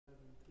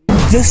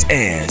This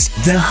is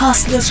the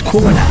Hustler's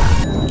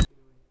Corner.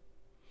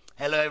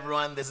 Hello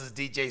everyone, this is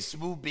DJ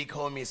Smooth, big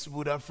homie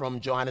Smooda from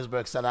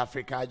Johannesburg, South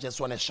Africa. I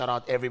just want to shout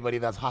out everybody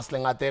that's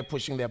hustling out there,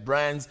 pushing their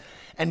brands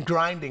and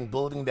grinding,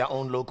 building their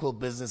own local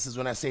businesses.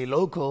 When I say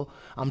local,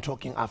 I'm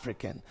talking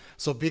African.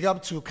 So big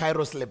up to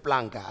Kairos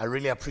Leblanca. I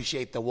really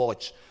appreciate the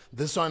watch.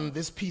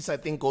 This piece I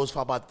think goes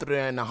for about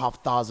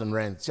 3,500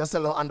 rands, just a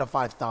little under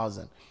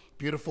 5,000.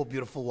 Beautiful,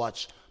 beautiful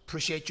watch.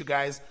 Appreciate you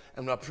guys,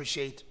 and we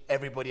appreciate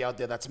everybody out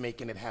there that's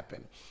making it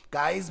happen.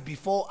 Guys,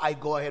 before I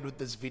go ahead with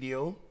this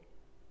video,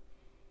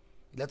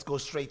 let's go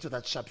straight to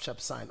that sharp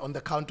sign. On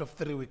the count of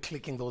 3, we're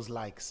clicking those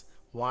likes.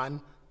 1,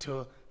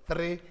 2,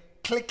 3.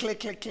 Click, click,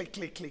 click, click,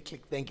 click, click,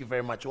 click. Thank you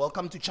very much.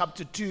 Welcome to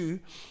chapter 2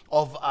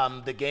 of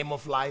The Game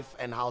of Life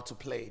and How to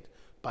Play It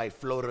by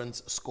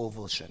Florence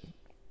Scovel Shinn.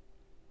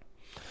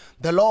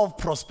 The law of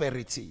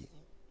prosperity.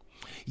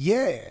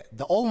 Yeah,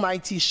 the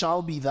Almighty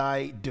shall be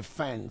thy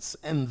defense,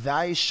 and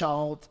thou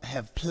shalt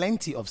have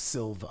plenty of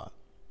silver.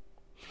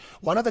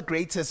 One of the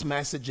greatest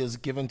messages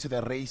given to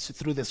the race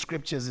through the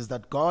scriptures is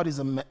that God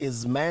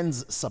is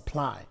man's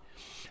supply,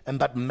 and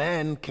that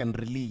man can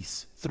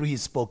release through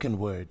his spoken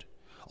word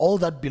all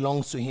that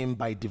belongs to him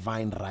by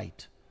divine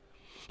right.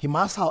 He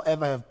must,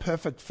 however, have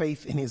perfect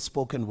faith in his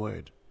spoken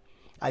word.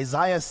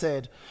 Isaiah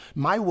said,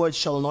 "My word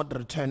shall not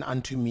return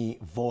unto me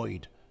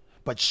void,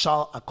 but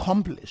shall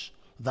accomplish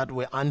that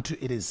whereunto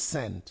it is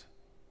sent."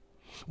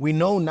 We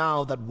know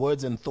now that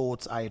words and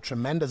thoughts are a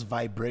tremendous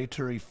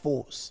vibratory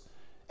force,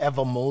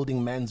 ever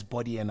molding man's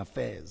body and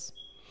affairs.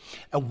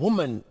 A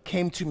woman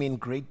came to me in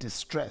great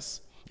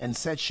distress and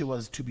said she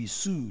was to be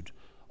sued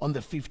on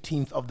the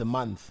 15th of the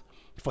month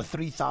for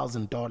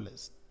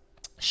 $3,000.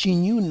 She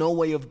knew no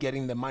way of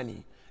getting the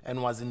money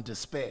and was in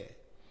despair.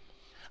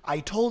 I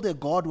told her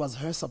God was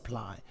her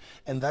supply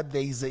and that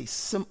there is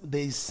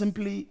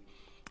simply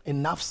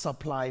enough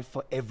supply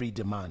for every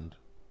demand.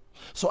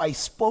 So I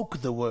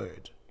spoke the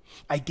word.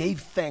 I gave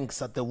thanks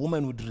that the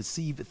woman would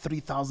receive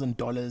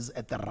 $3,000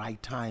 at the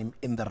right time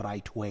in the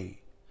right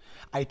way.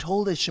 I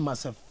told her she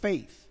must have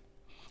faith,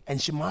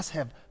 and she must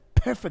have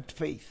perfect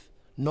faith.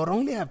 Not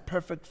only have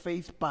perfect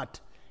faith, but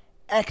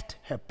act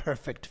her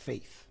perfect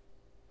faith.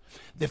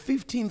 The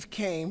 15th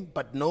came,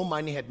 but no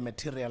money had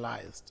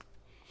materialized.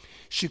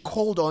 She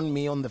called on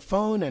me on the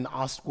phone and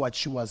asked what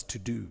she was to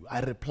do.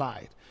 I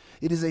replied,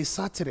 "It is a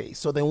Saturday,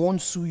 so they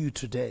won't sue you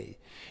today.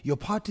 Your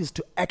part is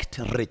to act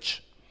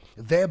rich,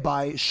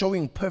 thereby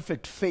showing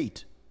perfect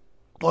faith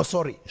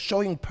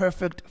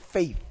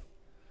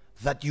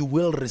that you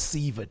will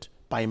receive it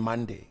by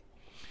Monday."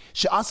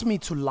 She asked me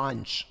to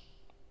lunch.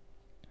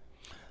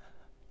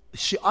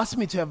 She asked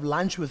me to have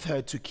lunch with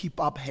her to keep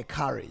up her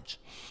courage.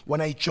 When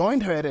I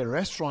joined her at a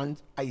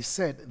restaurant, I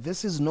said,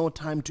 "This is no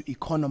time to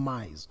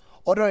economize.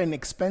 Order an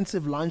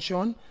expensive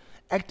luncheon.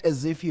 Act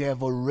as if you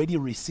have already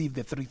received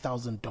the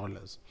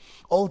 $3,000.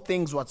 All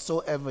things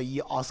whatsoever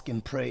ye ask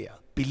in prayer,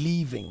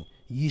 believing,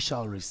 ye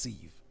shall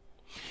receive."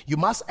 You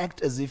must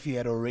act as if you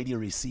had already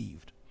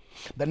received.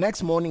 The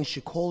next morning,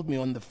 she called me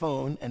on the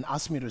phone and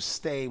asked me to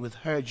stay with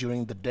her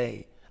during the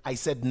day. I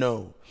said,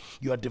 "No,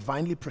 you are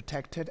divinely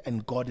protected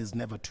and God is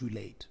never too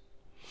late."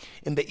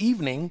 In the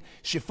evening,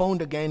 she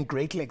phoned again,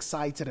 greatly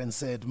excited, and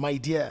said, "My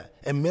dear,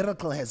 a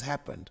miracle has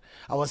happened.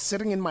 I was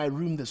sitting in my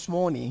room this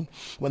morning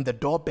when the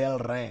doorbell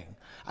rang.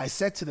 I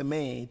said to the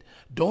maid,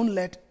 'Don't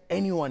let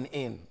anyone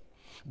in.'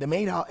 The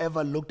maid,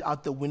 however, looked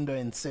out the window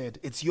and said,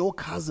 'It's your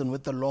cousin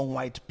with the long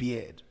white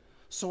beard.'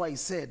 So I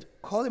said,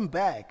 'Call him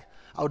back.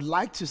 I would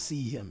like to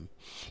see him.'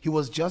 He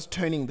was just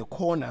turning the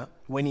corner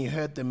when he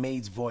heard the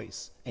maid's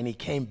voice, and he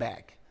came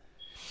back.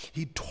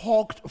 He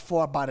talked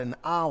for about an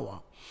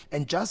hour,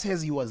 and just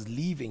as he was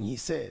leaving, he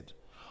said,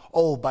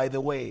 'Oh, by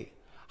the way,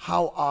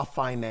 how are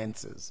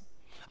finances?'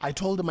 I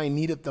told him I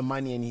needed the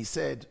money, and he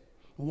said,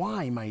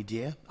 'Why, my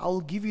dear? I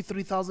will give you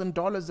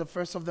 $3,000 the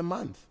first of the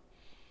month.'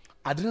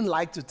 I didn't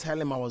like to tell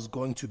him I was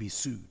going to be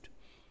sued.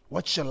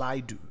 What shall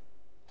I do?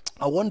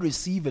 I won't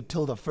receive it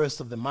till the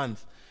first of the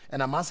month,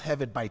 and I must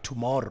have it by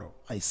tomorrow,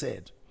 I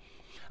said.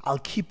 I'll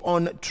keep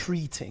on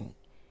treating.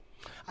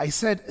 I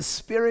said,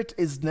 Spirit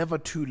is never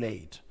too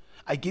late.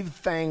 I give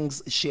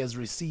thanks she has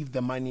received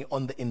the money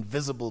on the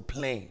invisible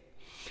plane,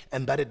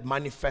 and that it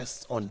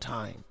manifests on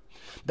time.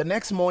 The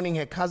next morning,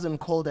 her cousin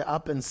called her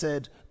up and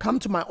said, "Come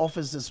to my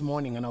office this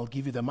morning and I'll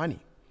give you the money."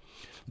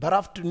 That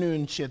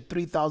afternoon, she had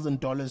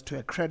 $3,000 to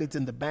her credit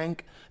in the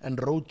bank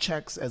and wrote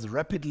checks as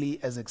rapidly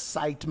as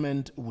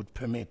excitement would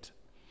permit.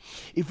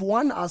 If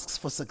one asks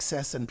for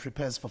success and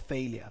prepares for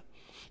failure,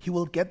 he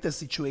will get the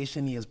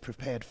situation he has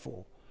prepared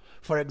for.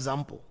 For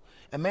example,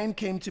 a man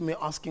came to me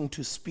asking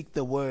to speak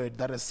the word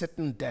that a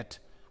certain debt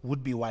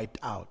would be wiped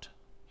out.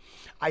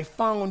 I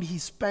found he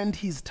spent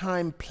his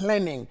time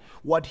planning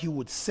what he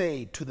would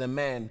say to the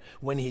man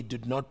when he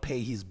did not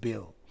pay his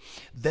bill,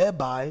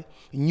 thereby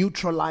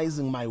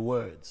neutralizing my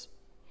words.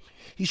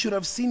 He should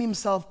have seen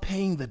himself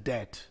paying the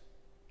debt,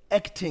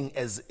 acting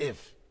as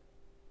if.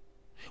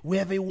 We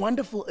have a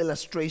wonderful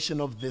illustration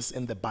of this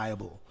in the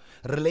Bible,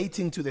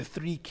 relating to the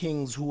 3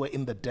 kings who were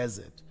in the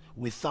desert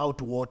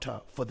without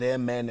water for their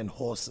men and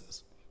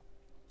horses.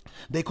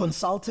 They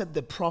consulted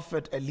the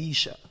prophet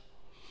Elisha,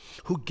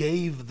 who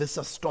gave this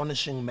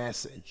astonishing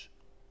message.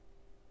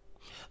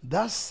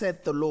 Thus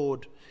saith the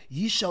Lord,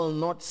 ye shall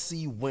not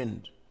see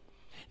wind,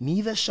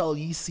 neither shall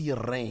ye see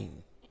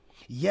rain,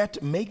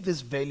 yet make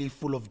this valley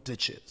full of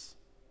ditches.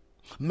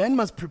 Man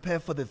must prepare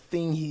for the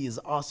thing he is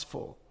asked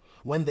for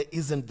when there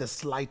isn't the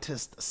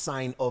slightest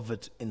sign of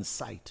it in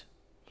sight.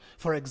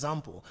 For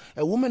example,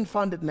 a woman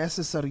found it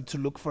necessary to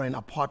look for an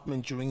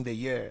apartment during the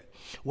year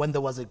when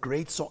there was a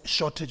great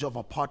shortage of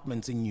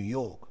apartments in New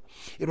York.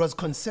 It was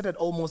considered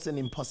almost an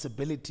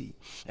impossibility,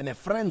 and her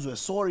friends were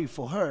sorry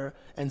for her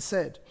and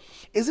said,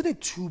 "Isn't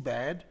it too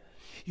bad?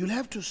 You'll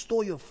have to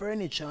store your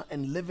furniture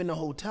and live in a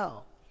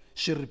hotel."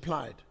 She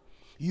replied,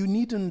 "You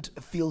needn't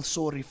feel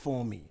sorry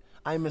for me.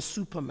 I'm a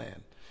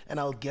superman,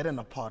 and I'll get an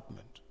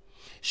apartment."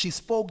 She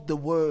spoke the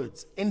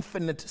words,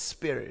 "Infinite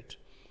Spirit,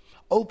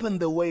 open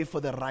the way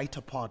for the right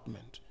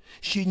apartment."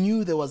 She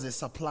knew there was a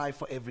supply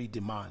for every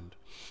demand,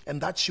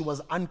 and that she was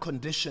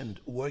unconditioned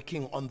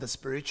working on the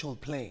spiritual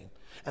plane,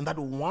 and that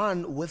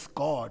one with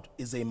God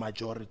is a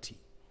majority.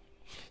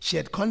 She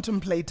had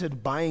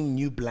contemplated buying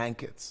new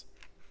blankets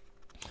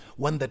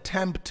when the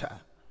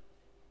tempter,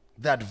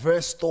 the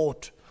adverse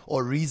thought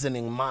or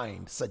reasoning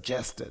mind,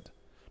 suggested,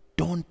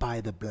 "Don't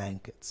buy the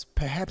blankets.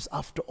 Perhaps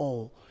after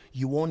all,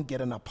 you won't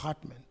get an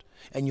apartment,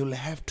 and you'll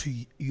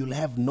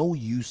have no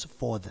use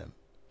for them."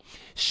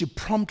 She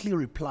promptly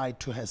replied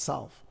to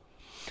herself,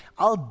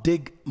 "I'll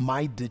dig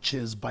my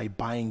ditches by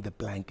buying the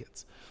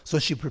blankets." So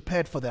she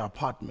prepared for the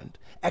apartment,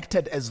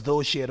 acted as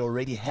though she had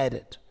already had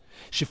it.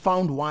 She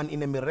found one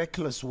in a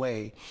miraculous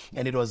way,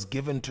 and it was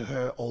given to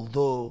her,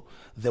 although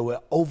there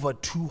were over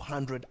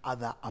 200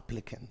 other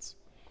applicants.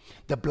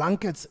 The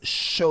blankets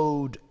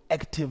showed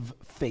active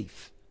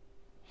faith.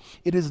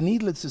 It is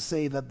needless to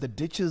say that the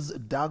ditches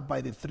dug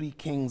by the three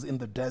kings in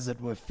the desert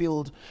were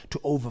filled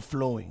to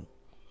overflowing.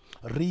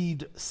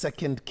 Read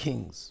 2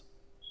 Kings.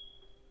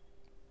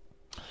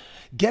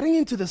 Getting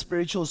into the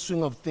spiritual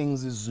swing of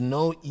things is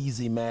no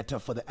easy matter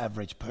for the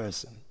average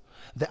person.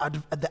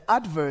 The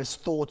adverse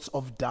thoughts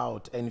of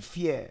doubt and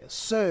fear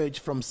surge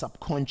from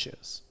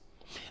subconscious.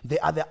 They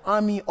are the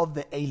army of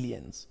the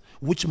aliens,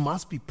 which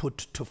must be put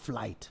to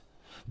flight.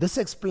 This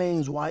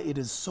explains why it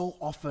is so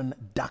often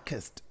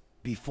darkest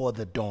before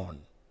the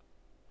dawn.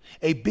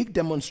 A big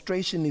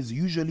demonstration is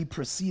usually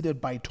preceded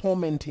by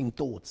tormenting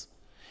thoughts.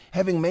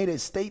 Having made a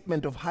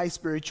statement of high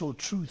spiritual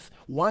truth,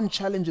 one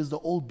challenges the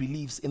old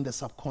beliefs in the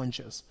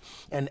subconscious,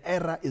 and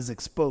error is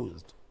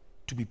exposed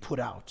to be put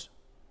out.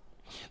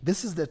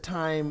 This is the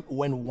time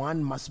when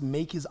one must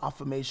make his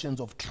affirmations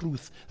of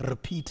truth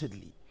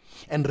repeatedly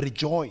and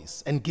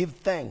rejoice and give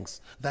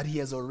thanks that he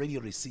has already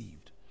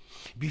received.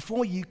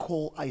 Before ye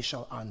call, I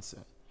shall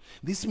answer.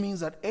 This means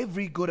that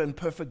every good and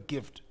perfect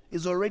gift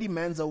is already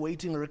man's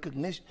awaiting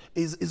recognition,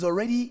 is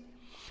already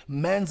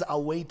man's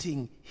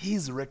awaiting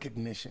his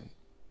recognition.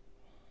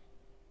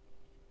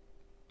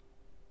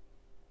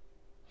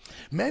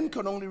 Man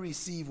can only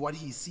receive what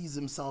he sees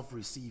himself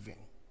receiving.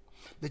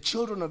 The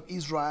children of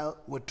Israel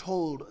were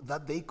told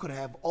that they could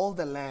have all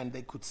the land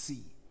they could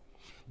see.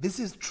 This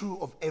is true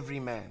of every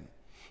man.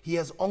 He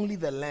has only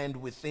the land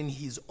within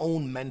his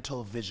own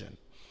mental vision.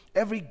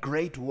 Every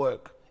great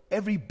work,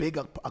 every big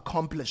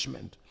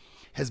accomplishment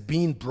has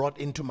been brought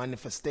into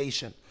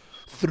manifestation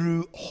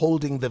through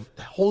holding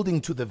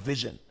to the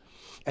vision.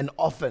 And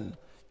often,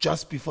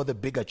 just before the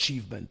big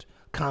achievement,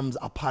 comes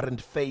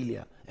apparent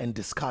failure and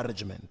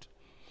discouragement.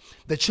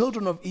 The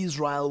children of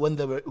Israel,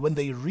 when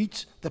they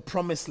reached the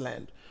promised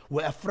land,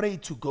 were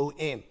afraid to go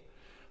in,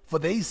 for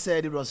they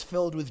said it was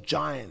filled with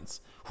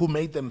giants who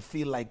made them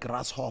feel like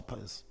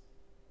grasshoppers.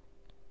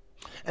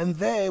 And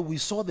there we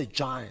saw the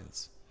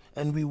giants,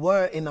 and we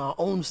were in our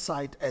own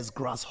sight as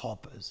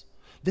grasshoppers.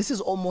 This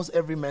is almost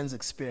every man's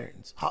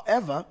experience.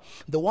 However,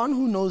 the one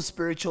who knows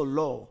spiritual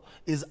law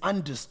is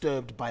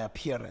undisturbed by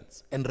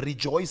appearance and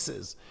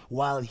rejoices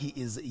while he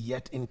is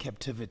yet in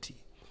captivity.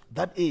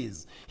 That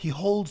is, he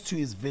holds to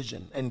his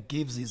vision and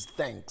gives his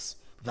thanks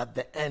that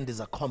the end is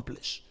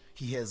accomplished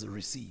he has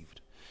received.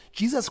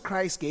 Jesus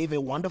Christ gave a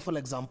wonderful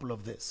example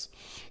of this.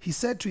 He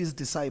said to his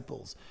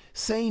disciples,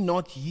 "Say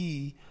not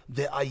ye,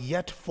 there are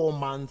yet 4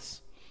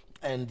 months,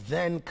 and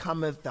then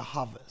cometh the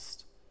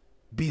harvest.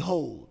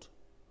 Behold,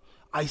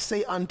 I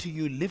say unto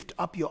you, lift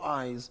up your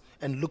eyes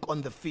and look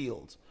on the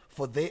fields,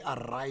 for they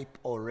are ripe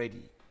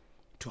already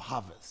to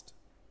harvest."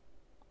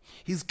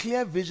 His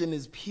clear vision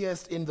is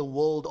pierced in the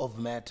world of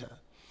matter,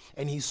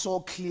 and he saw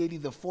clearly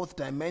the fourth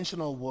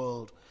dimensional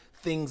world,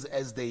 things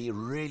as they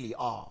really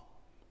are,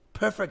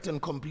 perfect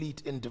and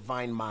complete in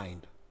divine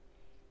mind.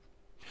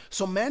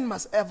 So man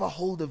must ever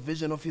hold the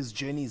vision of his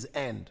journey's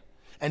end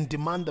and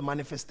demand the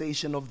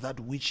manifestation of that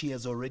which he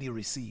has already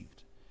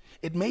received.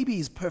 It may be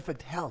his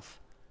perfect health,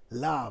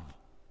 love,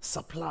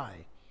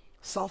 supply,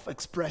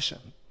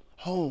 self-expression,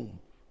 home,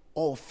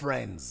 or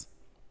friends.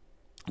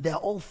 They are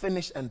all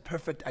finished and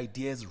perfect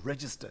ideas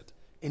registered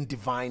in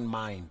divine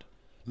mind,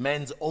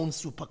 man's own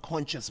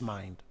superconscious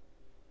mind,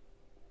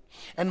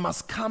 and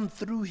must come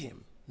through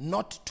him,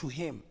 not to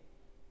him.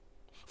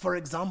 For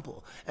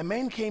example, a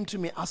man came to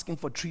me asking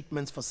for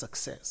treatments for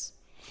success.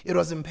 It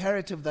was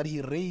imperative that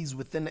he raise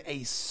within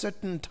a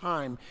certain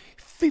time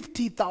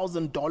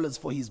 $50,000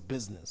 for his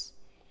business.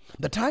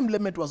 The time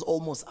limit was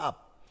almost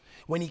up.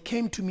 When he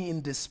came to me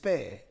in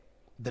despair,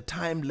 the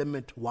time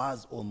limit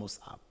was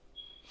almost up.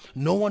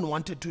 No one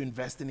wanted to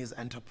invest in his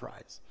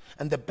enterprise,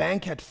 and the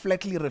bank had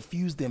flatly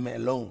refused him a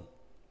loan.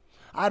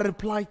 I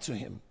replied to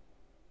him,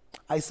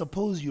 I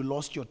suppose you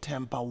lost your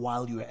temper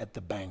while you were at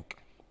the bank.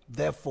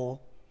 Therefore,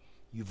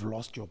 you've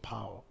lost your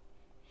power.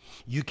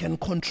 You can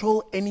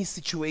control any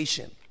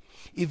situation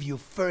if you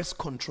first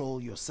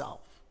control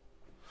yourself.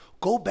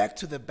 Go back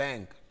to the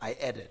bank, I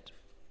added,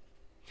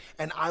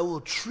 and I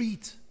will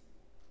treat.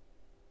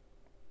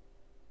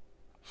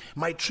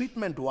 My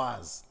treatment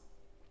was,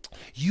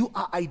 you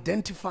are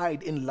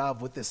identified in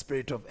love with the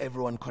spirit of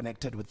everyone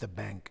connected with the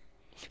bank.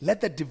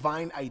 Let the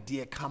divine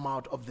idea come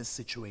out of this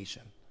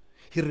situation.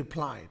 He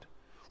replied,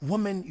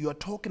 woman, you are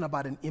talking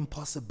about an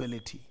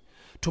impossibility.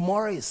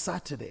 Tomorrow is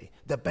Saturday.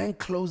 The bank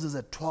closes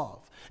at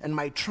 12, and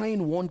my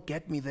train won't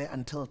get me there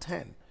until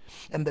 10.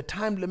 And the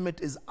time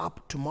limit is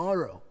up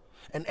tomorrow.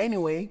 And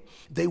anyway,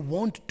 they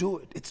won't do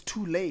it. It's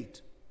too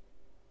late.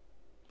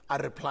 I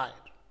replied,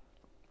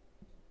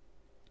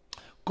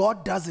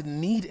 God doesn't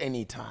need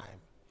any time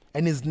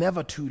and is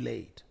never too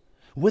late.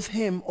 With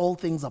him, all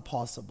things are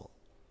possible.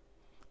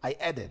 I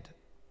added,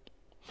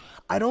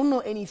 I don't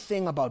know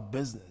anything about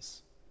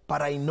business,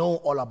 but I know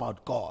all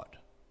about God.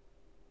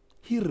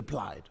 He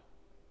replied,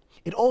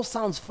 it all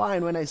sounds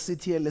fine when I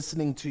sit here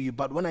listening to you,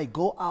 but when I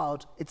go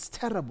out, it's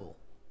terrible.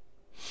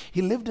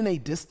 He lived in a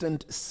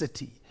distant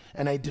city,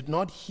 and I did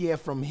not hear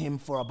from him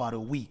for about a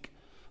week.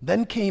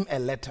 Then came a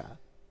letter.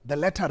 The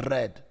letter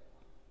read,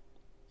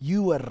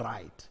 you were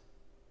right.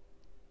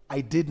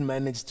 I did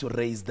manage to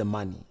raise the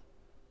money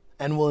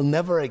and will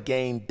never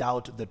again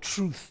doubt the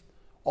truth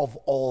of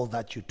all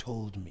that you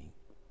told me.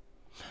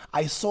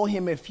 I saw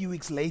him a few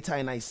weeks later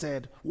and I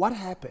said, what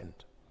happened?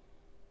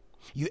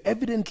 You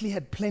evidently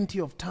had plenty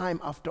of time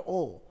after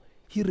all.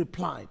 He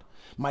replied,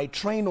 my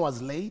train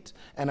was late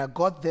and I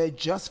got there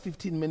just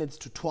 15 minutes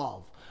to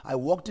 12. I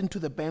walked into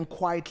the bank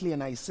quietly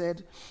and I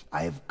said,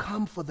 I have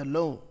come for the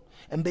loan.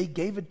 And they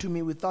gave it to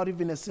me without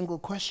even a single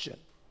question.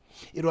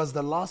 It was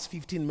the last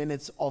 15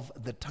 minutes of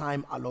the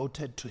time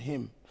allotted to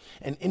him.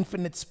 An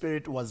infinite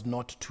spirit was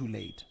not too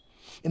late.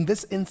 In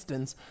this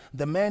instance,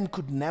 the man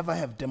could never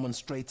have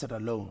demonstrated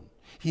alone.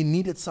 He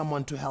needed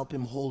someone to help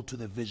him hold to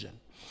the vision.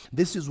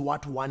 This is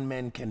what one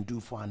man can do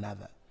for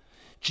another.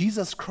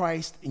 Jesus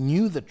Christ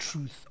knew the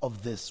truth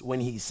of this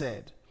when he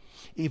said,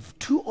 if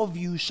two of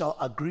you shall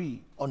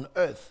agree on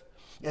earth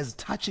as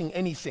touching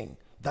anything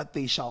that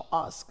they shall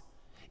ask,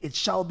 it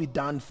shall be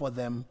done for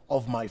them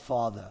of my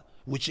Father,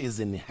 which is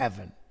in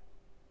heaven.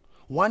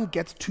 One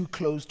gets too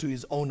close to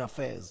his own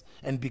affairs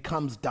and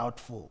becomes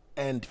doubtful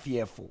and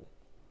fearful.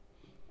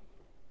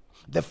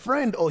 The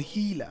friend or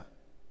healer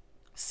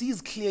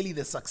sees clearly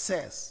the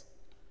success,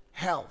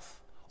 health,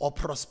 or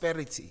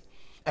prosperity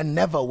and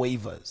never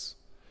wavers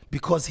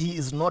because he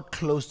is not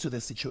close to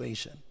the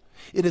situation.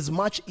 It is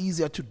much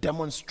easier to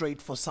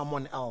demonstrate for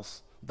someone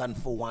else than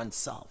for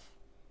oneself.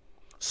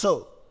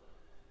 So,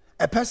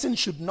 a person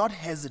should not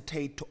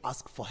hesitate to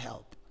ask for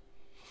help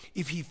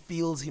if he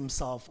feels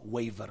himself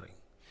wavering.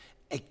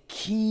 A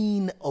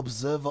keen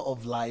observer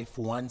of life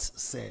once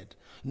said,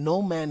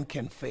 no man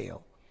can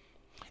fail.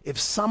 If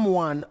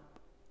someone,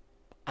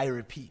 I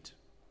repeat,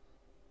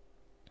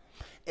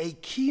 a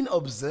keen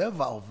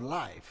observer of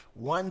life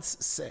once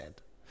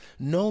said,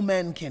 no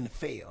man can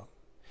fail.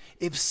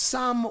 If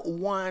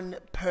one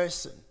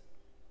person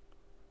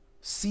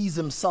sees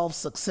himself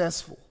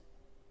successful,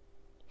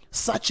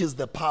 such is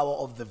the power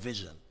of the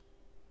vision.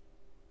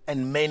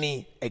 And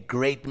many a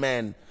great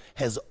man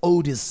has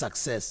owed his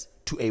success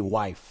to a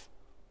wife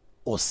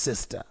or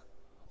sister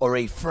or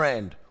a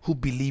friend who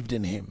believed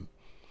in him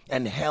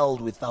and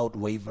held without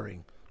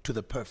wavering to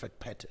the perfect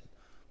pattern.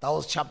 That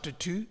was chapter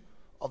 2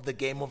 of The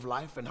Game of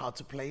Life and How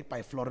to Play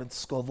by Florence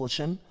Scovel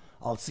Shinn.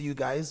 I'll see you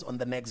guys on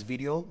the next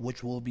video,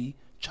 which will be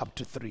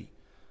chapter 3.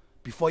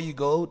 Before you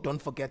go,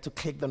 don't forget to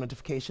click the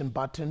notification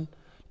button,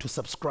 to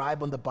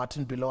subscribe on the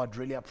button below. I'd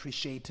really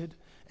appreciate it.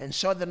 And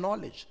share the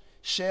knowledge.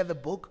 Share the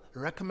book.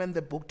 Recommend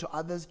the book to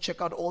others.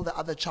 Check out all the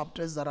other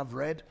chapters that I've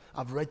read.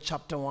 I've read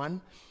chapter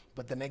 1,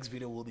 but the next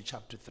video will be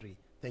chapter 3.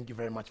 Thank you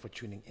very much for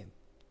tuning in.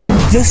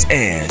 This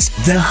is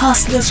the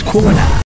Hustler's Corner.